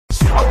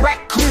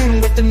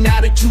With an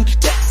attitude,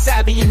 tech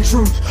savvy and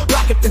truth.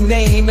 Rocket the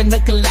name in a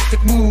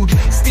galactic mood.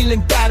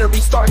 Stealing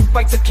batteries, starting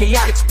fights, a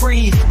chaotic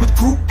spree. With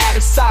Groot at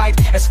his side,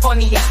 as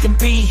funny as can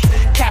be.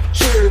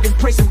 Captured,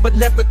 imprisoned, but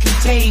never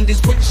contained.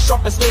 His wit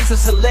sharp as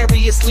lasers,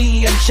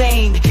 hilariously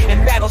unchained.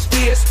 And battles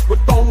fierce, with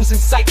foes in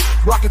sight.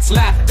 Rocket's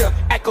laughter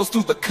echoes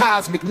through the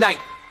cosmic night.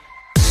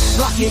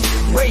 Rocket,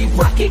 rave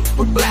rocket,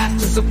 with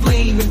blasters of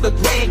flame in the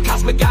grand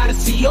cosmic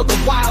odyssey of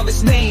the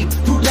wildest name.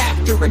 Through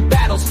laughter and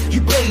battles,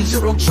 you blaze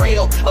your own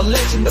trail, a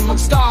legend among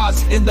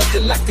stars in the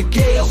galactic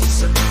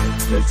gales.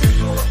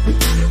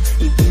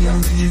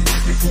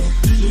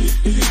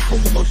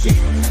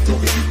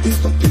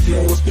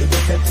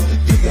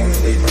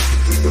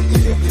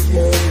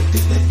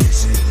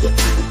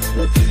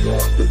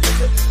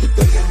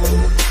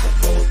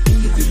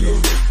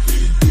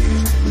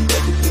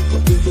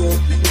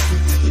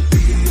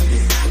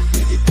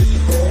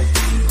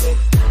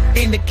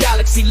 In the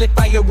galaxy lit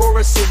by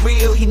aurora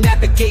surreal, he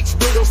navigates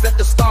riddles that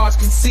the stars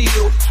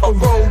conceal. A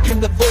rogue in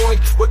the void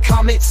where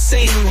comets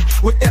sing.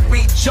 With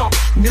every jump,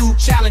 new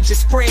challenges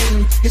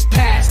spring. His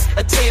past,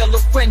 a tale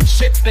of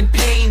friendship and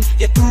pain.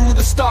 Yet through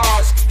the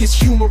stars, his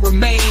humor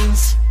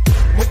remains.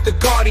 With the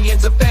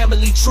guardians of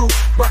family truth,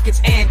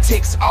 Rocket's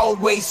antics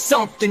always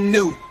something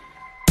new.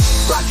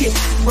 Rocket,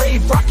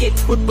 rave rocket,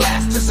 with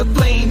blasters of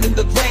flame in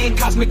the grand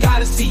cosmic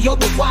odyssey, you're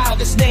the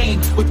wildest name.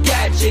 With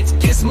gadgets,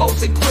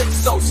 gizmos, and quips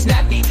so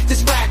snappy,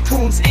 this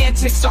Raccoon's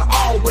antics are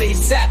always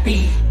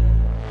zappy.